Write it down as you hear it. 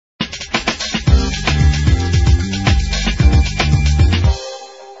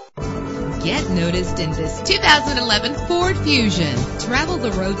noticed in this 2011 Ford Fusion. Travel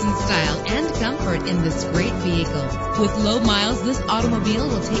the roads in style and comfort in this great vehicle. With low miles, this automobile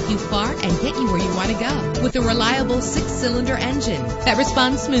will take you far and get you where you want to go. With a reliable 6-cylinder engine that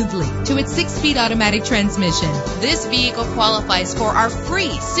responds smoothly to its 6-speed automatic transmission. This vehicle qualifies for our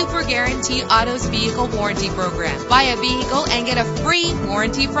free Super Guarantee Autos Vehicle Warranty Program. Buy a vehicle and get a free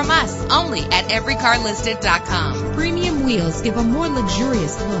warranty from us only at everycarlisted.com. Premium wheels give a more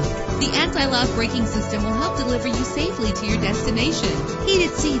luxurious look. The anti-lock braking system will help deliver you safely to your destination.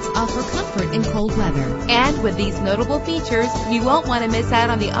 Heated seats offer comfort in cold weather. And with these notable features, you won't want to miss out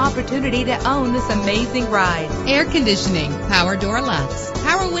on the opportunity to own this amazing ride. Air conditioning, power door locks,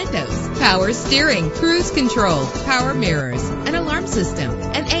 power windows, power steering, cruise control, power mirrors, an alarm system,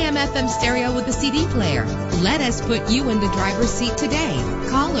 an AM/FM stereo with a CD player. Let us put you in the driver's seat today.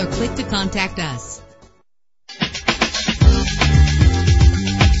 Call or click to contact us.